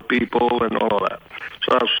 5 more people and all of that.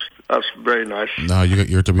 So that's very nice. No,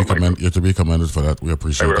 you're to be commended for that. We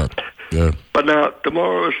appreciate that. Yeah. But now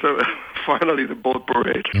tomorrow is finally the boat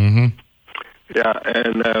parade. Mm-hmm. Yeah,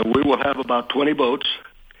 and we will have about 20 boats,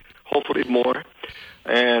 hopefully more,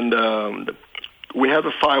 and we have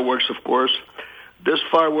the fireworks, of course. These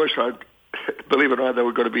fireworks are, believe it or not, they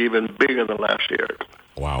were going to be even bigger than last year.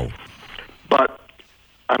 Wow. But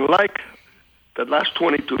unlike the last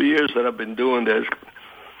 22 years that I've been doing this,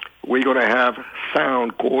 we're going to have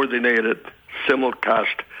sound coordinated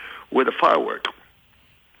simulcast with a firework.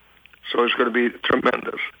 So it's going to be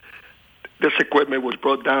tremendous. This equipment was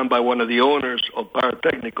brought down by one of the owners of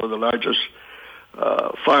Pyrotechnico, the largest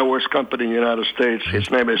fireworks company in the United States.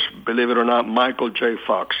 His name is, believe it or not, Michael J.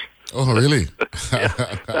 Fox. Oh, really?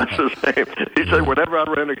 That's his name. He said, whenever I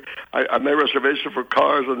make reservations for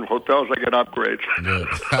cars and hotels, I get upgrades.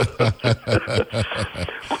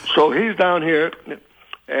 So he's down here,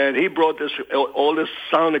 and he brought all this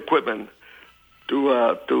sound equipment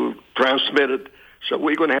to transmit it. So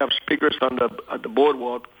we're going to have speakers at the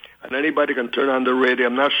boardwalk, and anybody can turn on the radio.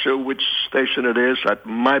 I'm not sure which station it is. It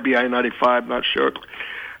might be I-95, not sure.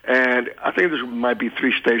 And I think there might be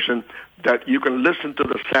 3 stations that you can listen to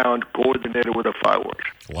the sound coordinated with the fireworks.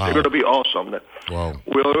 Wow. They're going to be awesome. Wow.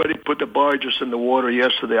 We already put the barges in the water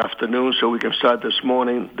yesterday afternoon, so we can start this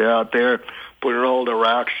morning. They're out there putting all the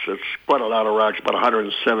racks. It's quite a lot of racks, about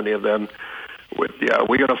 170 of them. We're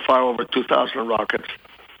going to fire over 2,000 rockets.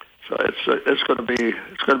 So it's going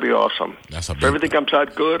to be awesome. If everything comes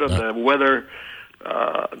out good and the weather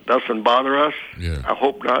doesn't bother us, I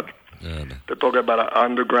hope not. Yeah. They're talking about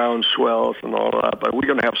underground swells and all that, but we're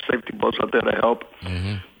going to have safety boats out there to help.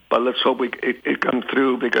 Mm-hmm. But let's hope it comes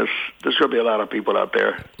through, because there's going to be a lot of people out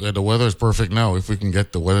there. Yeah, the weather is perfect now. If we can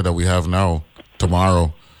get the weather that we have now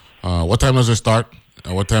tomorrow, what time does it start?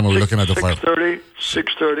 What time are we looking at the fire? 6:30.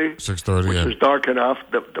 6:30, which is dark enough.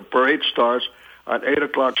 The parade starts at 8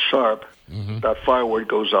 o'clock sharp. Mm-hmm. That firework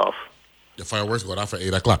goes off. The fireworks go off at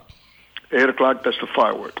 8 o'clock. 8 o'clock, that's the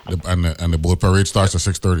firework. And the boat parade starts at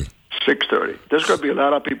 6:30. 6:30. There's going to be a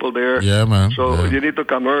lot of people there. Yeah, man. So you need to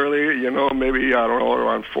come early, maybe, I don't know,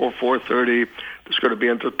 around 4:30. There's going to be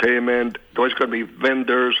entertainment. There's going to be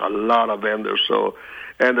vendors, a lot of vendors.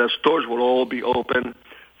 And the stores will all be open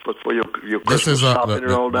for your Christmas shopping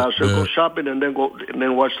and all that. So go shopping and then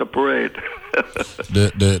watch the parade.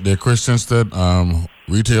 the Christiansted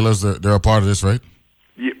retailers, they're a part of this, right?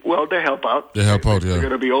 Yeah, well, they help out. They help out, yeah. They're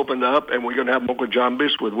going to be opened up, and we're going to have Mocha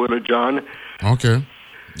Jambis with Willard John. Okay.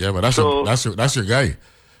 Yeah, but that's your guy.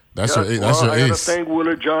 That's your I ace. got to thank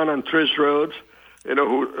Willard John and Trish Rhodes,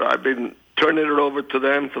 who I've been turning it over to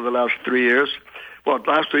them for the last 3 years. Well,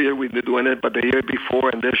 last 2 years we've been doing it, but the year before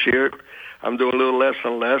and this year, I'm doing a little less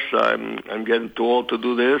and less. I'm getting too old to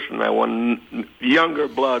do this, and I want younger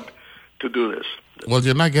blood to do this. Well,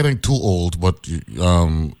 you're not getting too old, but we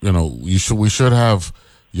should have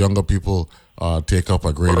younger people take up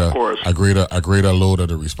a greater load of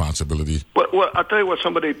the responsibility. Well, I'll tell you what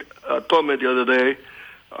somebody told me the other day.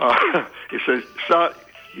 He says, "Son,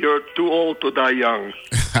 you're too old to die young."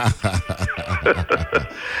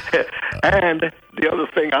 And the other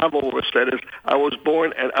thing I've always said is, I was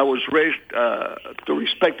born and I was raised to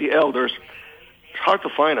respect the elders. It's hard to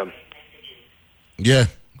find them. Yeah,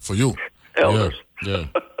 for you. Elders. Yeah,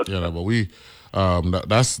 but we,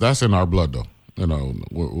 that's in our blood, though.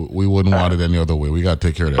 We wouldn't want it any other way. We got to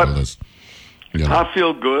take care of the elders. I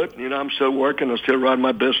feel good. I'm still working. I still run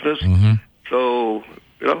my business. Mm-hmm. So,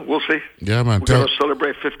 we'll see. Yeah, man. We're going to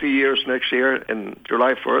celebrate 50 years next year in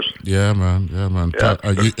July 1st. Yeah, man. Yeah.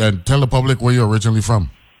 And tell the public where you're originally from.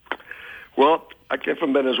 Well, I came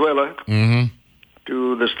from Venezuela to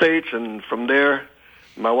the States, and from there,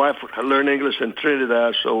 my wife learned English in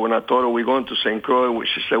Trinidad, so when I told her we're going to St. Croix,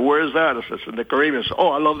 she said, "Where is that?" I said, "It's in the Caribbean." Said, "Oh,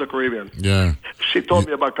 I love the Caribbean." Yeah. She told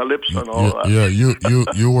me about Calypso and all that. Yeah, you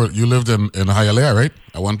lived in Hialeah, right?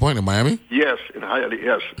 At one point in Miami? Yes, in Hialeah,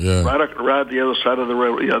 yes. Yeah. Right the other side of the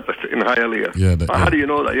railroad, in Hialeah. Yeah. How do you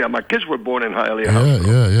know that? Yeah, my kids were born in Hialeah.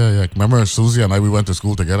 Yeah. Remember Susie and I, we went to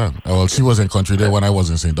school together. Well, she was in country there when I was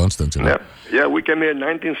in St. Dunstan, Yeah, we came here in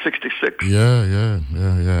 1966. Yeah.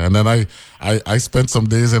 And then I spent some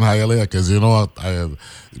days in Hialeah because,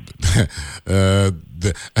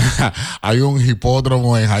 hay un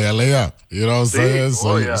hipódromo en Hialeah. You know what I'm saying?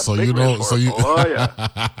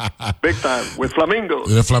 Big time. With flamingos.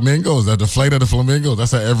 The flamingos, the flight of the flamingos.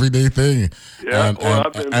 That's an everyday thing. Yeah,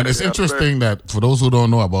 and it's interesting that for those who don't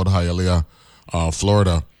know about Hialeah,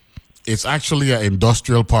 Florida, it's actually an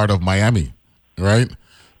industrial part of Miami, right?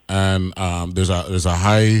 And there's a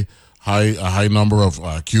high number of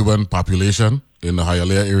Cuban population in the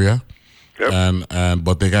Hialeah area. Yep.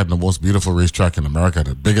 But they got the most beautiful racetrack in America,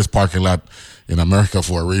 the biggest parking lot in America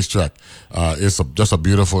for a racetrack. It's just a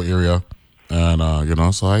beautiful area, and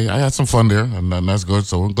so I had some fun there, and that's good.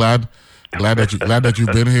 So I'm glad that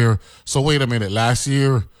you've been here. So wait a minute, last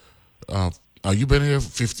year, you've been here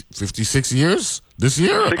 56 years this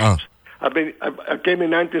year? I came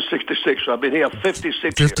in 1966, so I've been here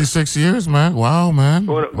 56 years, man. Wow, man.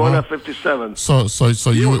 Going at 57. So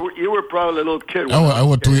you were probably a little kid. I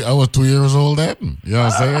was 2 years old then. You know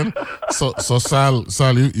what I'm saying? So Sal,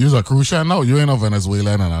 you're a Crucian now. You ain't no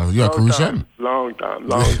Venezuelan now. You're a Crucian. Long time.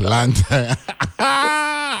 Long time.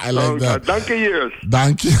 I like that. Donkey years.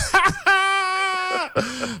 Donkey.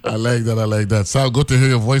 I like that. Sal, good to hear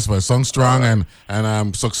your voice, man. Song strong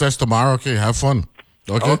and success tomorrow. Okay, have fun.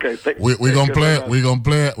 Okay. We're gonna play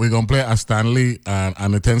a Stanley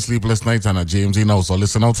and a 10 Sleepless Nights and a James E now. So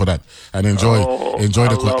listen out for that and enjoy the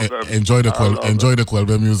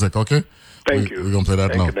Quelbe music. Okay. Thank you. We're gonna play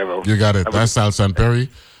that now. You got it. That's Sal Sanperi.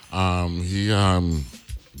 He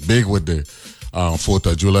big with the 4th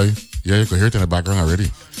of July. Yeah, you can hear it in the background already.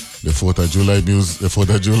 The 4th of July music. The 4th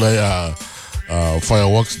of July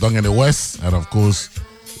fireworks down in the west, and of course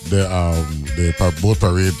the boat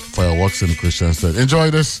parade fireworks in Christiansted. Enjoy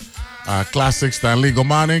this classic Stanley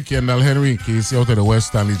Gomani, Kendall Henry, Casey out of the West,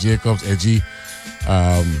 Stanley Jacobs, Edgy.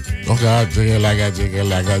 Oh God, jiggle like a, jiggle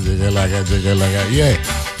like a, jiggle like a, jiggle like a. Yeah.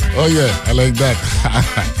 Oh yeah, I like that.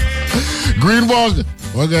 Greenbog,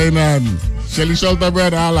 what going on? Shelly Shelter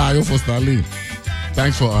Bread, Allah, you for Stanley.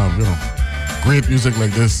 Thanks for great music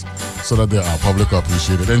like this so that the public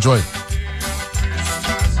appreciate it. Enjoy.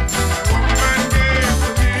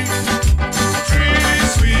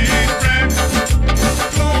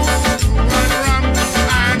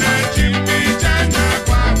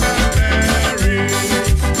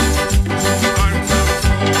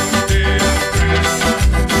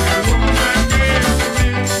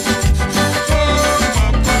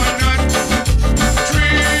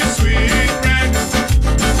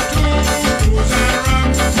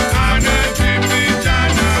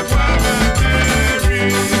 Wow.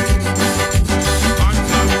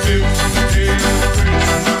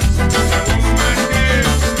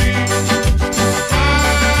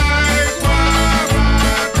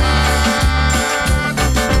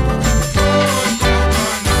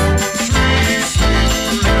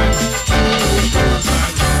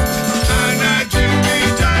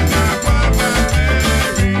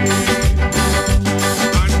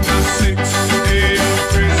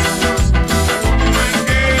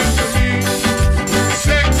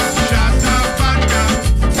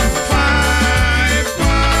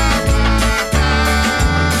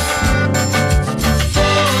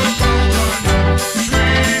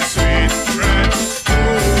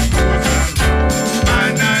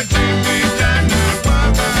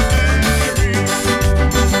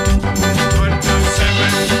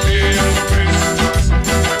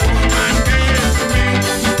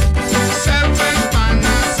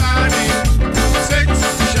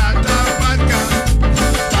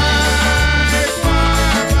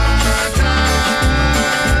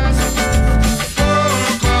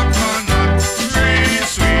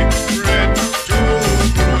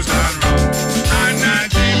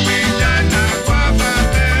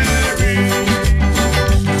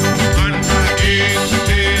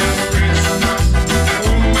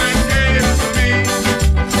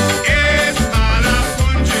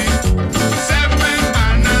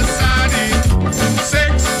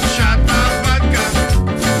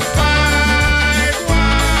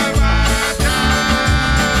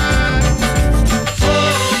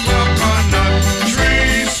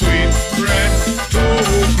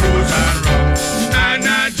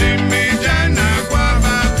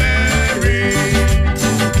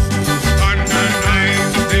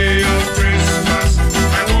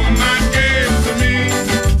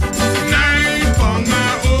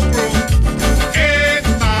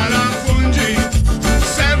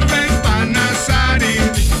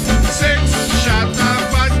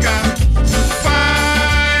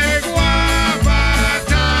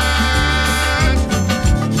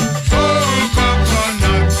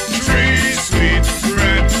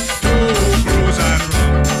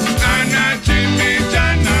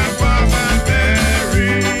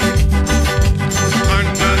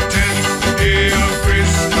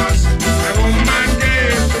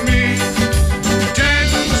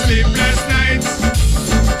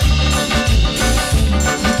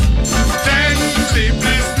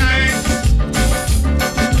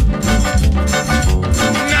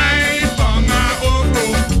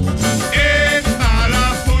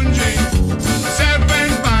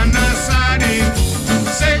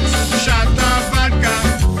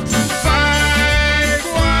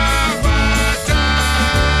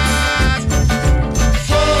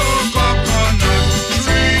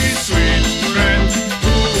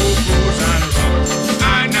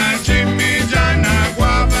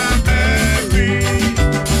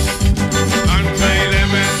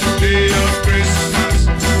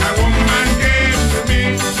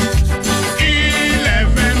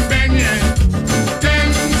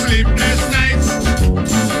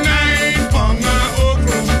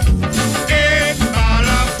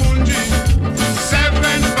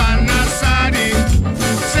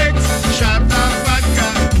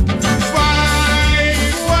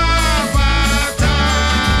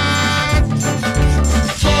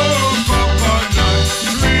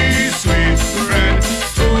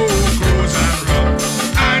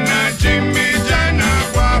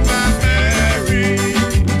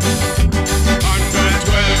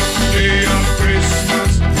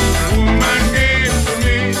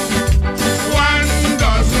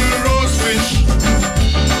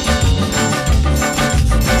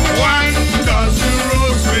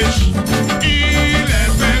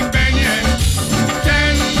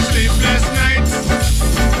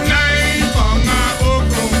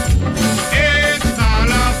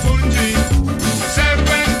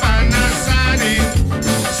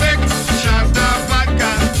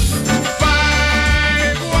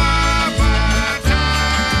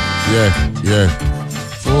 Yeah.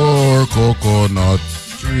 4 coconut,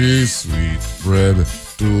 3 sweet bread,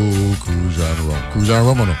 2 Cruise and rum. Cruise and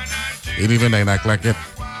rum, no? Ain't even 9 o'clock yet.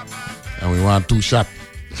 And we want 2 shots.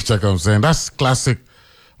 Check what I'm saying. That's classic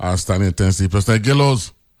Standing Intensity. Plus, like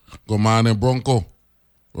Gillows, Good morning, Bronco.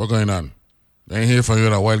 What's going on? I ain't here for you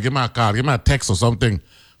in a while. Give me a card. Give me a text or something,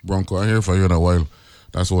 Bronco. I'm here for you in a while.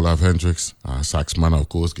 That's Olaf Hendricks, saxman, of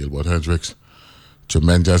course, Gilbert Hendricks.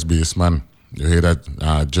 Tremendous bassman. You hear that?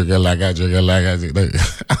 Jigga-lagga.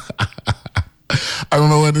 I don't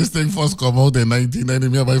know when this thing first come out in 1990.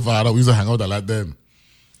 Me and my father, we used to hang out a lot then.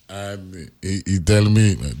 And he tell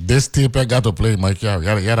me, this tape I got to play in my car.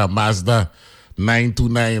 He had a Mazda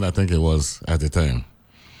 929, I think it was, at the time.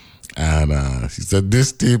 And he said,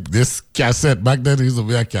 this tape, this cassette, back then it used to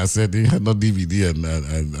be a cassette. He had no DVD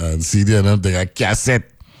and CD and everything, a cassette.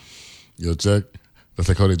 You check? That's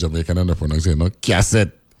like how the Jamaican and the pronounce it, no?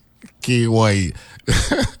 Cassette. K-Y.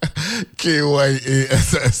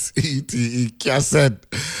 K-Y-A-S-S-E-T-E. Cassette.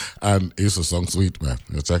 And it used to song sweet, man.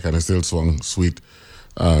 You check? And it still song sweet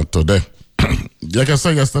today. Like I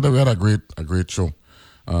said yesterday, we had a great show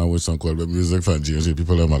with some cool music from GMG.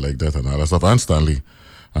 People them are like that and all that stuff. And Stanley.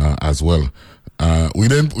 As well. We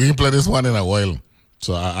didn't play this one in a while.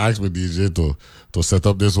 So I asked my DJ to set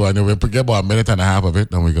up this one. We'll get about a minute and a half of it,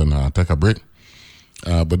 then we're gonna take a break.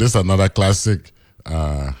 But this is another classic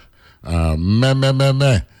meh. You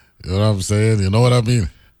know what I'm saying? You know what I mean?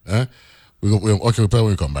 We'll play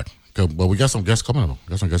when we come back. But we got some guests coming.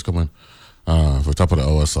 For the top of the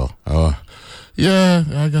hour, so yeah,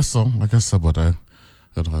 I guess so. But I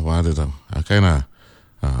kind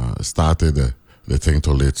of started the thing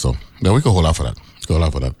too late, so yeah, we can hold out for that.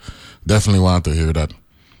 Definitely want to hear that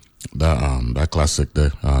classic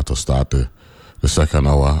there to start the second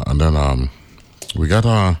hour, and then we got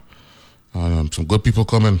some good people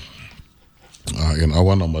coming in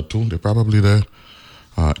hour number 2. They're probably there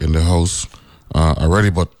in the house already.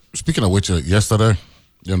 But speaking of which, yesterday,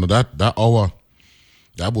 you know that hour,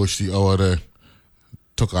 that Bushty hour there,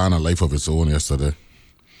 took on a life of its own yesterday.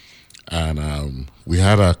 And we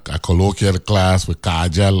had a colloquial class with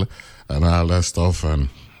Kajal and all that stuff. And,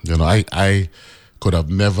 you know, I could have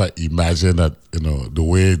never imagined that, you know, the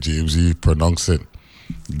way James E. pronounced it,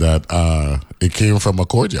 that it came from a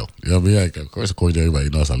cordial. You know what I mean? Like, of course, a cordial, everybody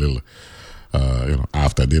knows a little,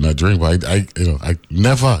 after dinner drink. But I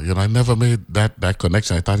never made that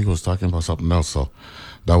connection. I thought he was talking about something else. So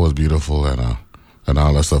that was beautiful and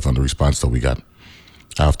all that stuff and the response that we got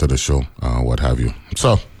after the show, what have you.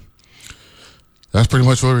 So, that's pretty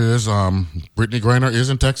much what it is. Brittany Griner is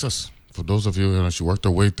in Texas. For those of you, she worked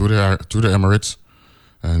her way through the Emirates,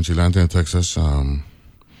 and she landed in Texas. I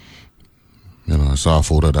saw a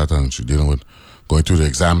photo of that, and she's dealing with going through the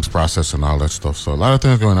exams process and all that stuff. So a lot of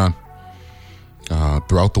things going on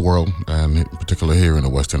throughout the world, and in particular here in the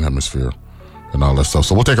Western Hemisphere and all that stuff.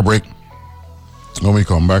 So we'll take a break. When we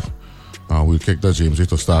come back, we'll kick that James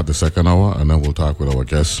to start the second hour, and then we'll talk with our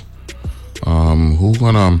guests who's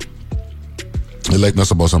gonna enlighten us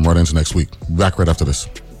about some run-ins next week. Back right after this.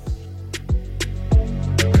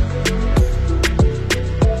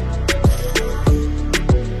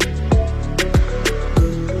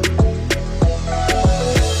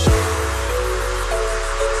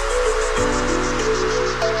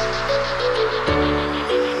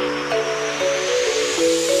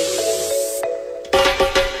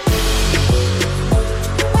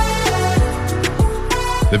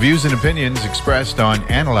 The views and opinions expressed on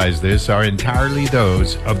Analyze This are entirely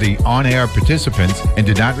those of the on-air participants and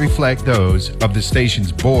do not reflect those of the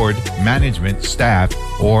station's board, management, staff,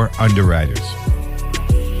 or underwriters.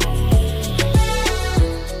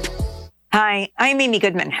 Hi, I'm Amy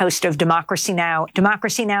Goodman, host of Democracy Now!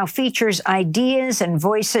 Democracy Now! Features ideas and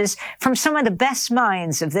voices from some of the best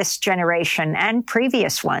minds of this generation and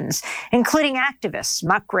previous ones, including activists,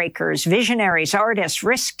 muckrakers, visionaries, artists,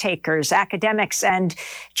 risk takers, academics, and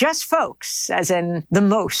just folks, as in the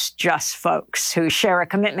most just folks, who share a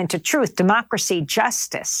commitment to truth, democracy,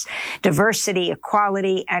 justice, diversity,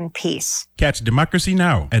 equality, and peace. Catch Democracy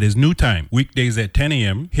Now! At its new time, weekdays at 10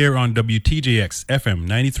 a.m. here on WTJX FM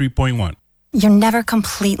 93.1. You're never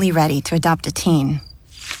completely ready to adopt a teen.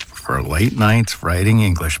 For late nights writing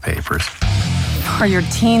English papers. For your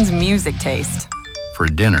teen's music taste. For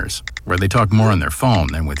dinners where they talk more on their phone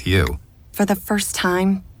than with you. For the first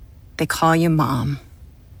time, they call you mom.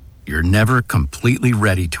 You're never completely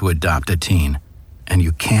ready to adopt a teen, and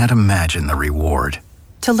you can't imagine the reward.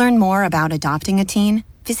 To learn more about adopting a teen,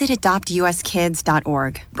 visit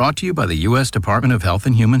adoptuskids.org. Brought to you by the U.S. Department of Health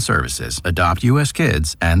and Human Services, Adopt U.S.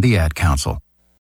 Kids, and the Ad Council.